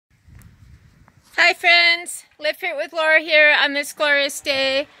Hi friends, Live Fit with Laura here on this glorious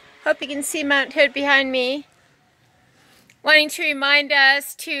day. Hope you can see Mount Hood behind me. Wanting to remind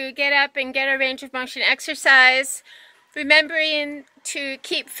us to get up and get a range of motion exercise. Remembering to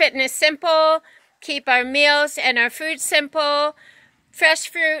keep fitness simple, keep our meals and our food simple. Fresh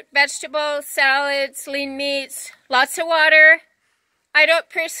fruit, vegetables, salads, lean meats, lots of water. I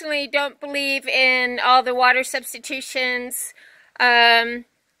personally don't believe in all the water substitutions.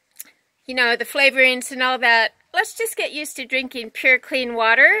 You know, the flavorings and all that. Let's just get used to drinking pure, clean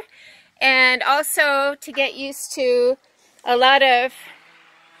water. And also to get used to a lot of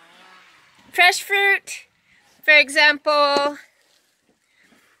fresh fruit. For example,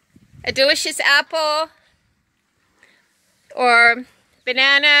 a delicious apple or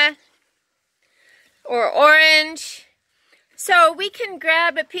banana or orange. So we can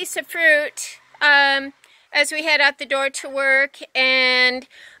grab a piece of fruit as we head out the door to work and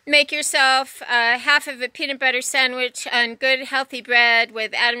make yourself half of a peanut butter sandwich on good healthy bread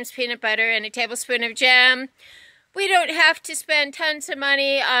with Adam's peanut butter and a tablespoon of jam. We don't have to spend tons of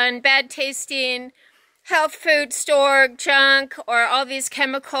money on bad tasting health food store junk or all these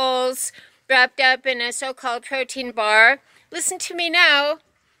chemicals wrapped up in a so-called protein bar. Listen to me now.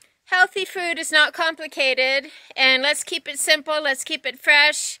 Healthy food is not complicated, and let's keep it simple, let's keep it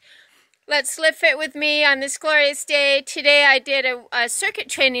fresh. Let's live fit with me on this glorious day. Today I did a circuit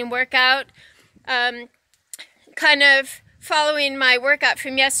training workout, kind of following my workout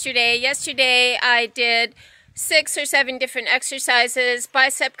from yesterday. Yesterday I did 6 or 7 different exercises: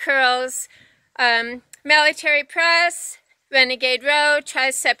 bicep curls, military press, renegade row,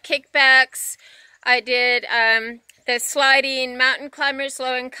 tricep kickbacks. I did the sliding mountain climbers,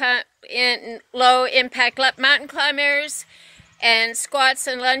 low impact mountain climbers, and squats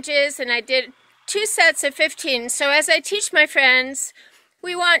and lunges, and I did 2 sets of 15. So as I teach my friends,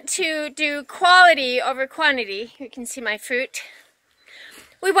 we want to do quality over quantity. You can see my fruit.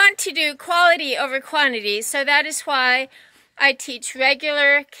 We want to do quality over quantity, so that is why I teach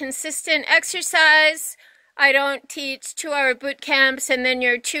regular, consistent exercise. I don't teach 2-hour boot camps and then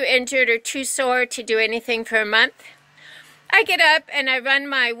you're too injured or too sore to do anything for a month. I get up and I run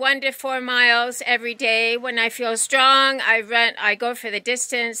my 1 to 4 miles every day. When I feel strong, I go for the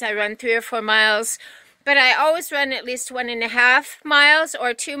distance. I run 3 or 4 miles, but I always run at least 1.5 miles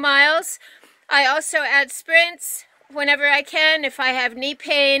or 2 miles. I also add sprints whenever I can. If I have knee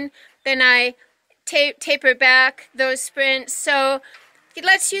pain, then I taper back those sprints. So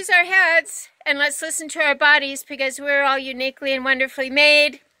let's use our heads and let's listen to our bodies, because we're all uniquely and wonderfully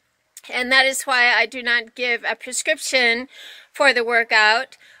made. And that is why I do not give a prescription for the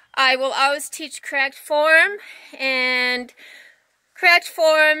workout. I will always teach correct form and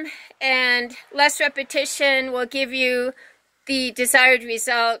less repetition will give you the desired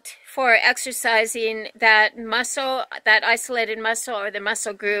result for exercising that muscle, that isolated muscle or the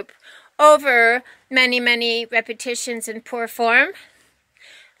muscle group, over many, many repetitions in poor form.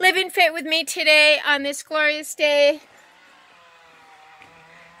 Living fit with me today on this glorious day.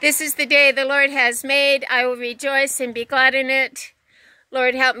 This is the day the Lord has made. I will rejoice and be glad in it.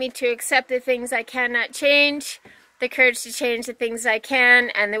 Lord, help me to accept the things I cannot change, the courage to change the things I can,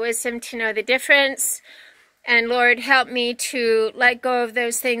 and the wisdom to know the difference. And Lord, help me to let go of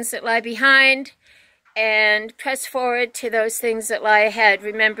those things that lie behind and press forward to those things that lie ahead,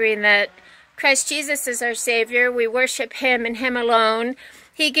 remembering that Christ Jesus is our Savior. We worship Him and Him alone.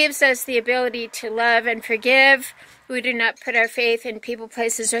 He gives us the ability to love and forgive. We do not put our faith in people,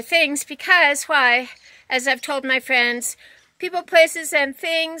 places, or things, because, why? As I've told my friends, people, places, and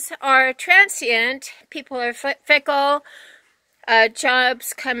things are transient. People are fickle.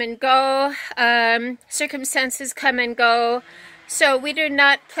 Jobs come and go. Circumstances come and go. So we do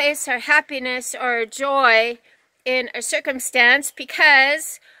not place our happiness or joy in a circumstance,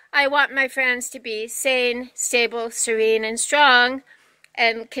 because I want my friends to be sane, stable, serene, and strong,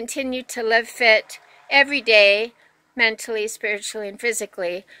 and continue to live fit every day, mentally, spiritually, and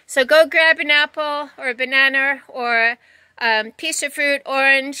physically. So go grab an apple or a banana or a piece of fruit,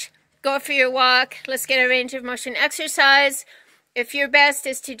 orange, go for your walk. Let's get a range of motion exercise. If your best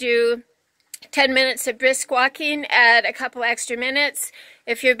is to do 10 minutes of brisk walking, add a couple extra minutes.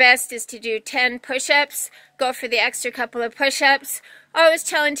 If your best is to do 10 push-ups, go for the extra couple of push-ups. Always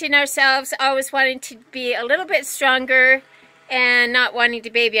challenging ourselves, always wanting to be a little bit stronger and not wanting to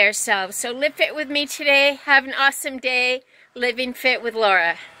baby ourselves. So live fit with me today. Have an awesome day. Living fit with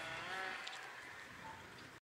Laura.